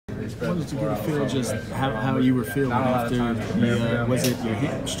wanted to get a feel just how you were feeling after was it your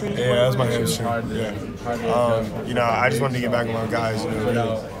hamstring? Yeah, that was my hamstring. Yeah. You know, I just wanted to get back with my guys. You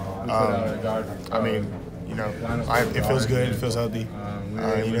know, I mean, you know, it feels good. It feels healthy.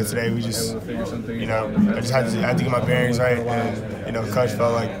 You know, today we just, you know, I just had to get my bearings right, and you know, Coach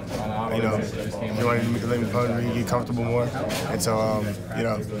felt like, you know, he wanted to let me get comfortable more, and so you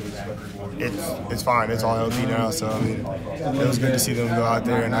know, it's fine. It's all healthy now. So I mean, it was good to see them go out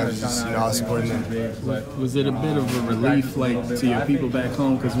there, and I was just, you know, I was supporting them. Was it a bit of a relief, like, to your people back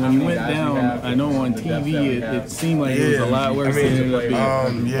home? Because when you went down, I know on TV it seemed like it was a lot worse than it ended up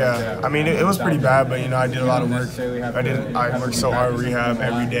being. Yeah, I mean, it was pretty bad, but you know, I did a lot of work. I worked so hard rehab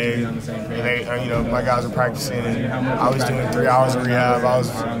every day. And they, you know, my guys were practicing, and I was doing 3 hours of rehab. I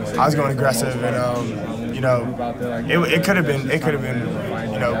was going aggressive, and you know, it could have been,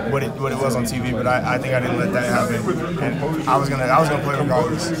 you know, what it was on TV, but I think I didn't let that happen, and I was gonna play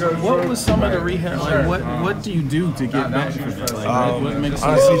regardless. What was some of the rehab? Like, what do you do to get back? Like, what makes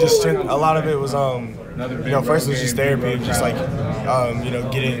honestly, just strength. A lot of it was you know, first it was just therapy, just like you know,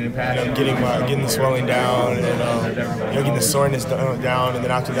 getting the swelling down, and you know, getting the soreness down, and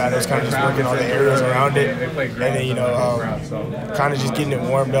then after that it was kind of just working on the areas around it, and then you know, kind of just getting it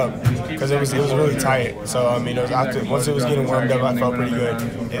warmed up, because it was really tight. So I mean, it was once it was getting warmed up, I felt pretty good,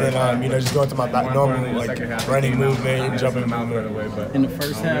 and then you know, just going through my normal like running movement and jumping movement. In the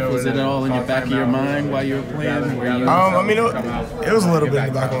first half, was it all in the back of your mind while you were playing? I mean, it was a little bit in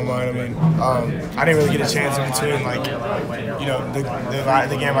the back of my mind. I mean, I didn't really get a chance in between, like, you know, the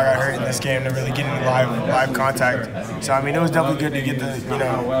game I got hurt in this game to really get into live contact. So I mean, it was definitely good to get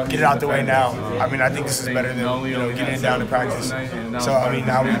get it out the way now. I mean, I think this is better than, you know, getting it down to practice. So I mean,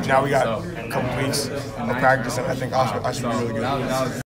 now we got a couple weeks of practice, and I think I should be really good.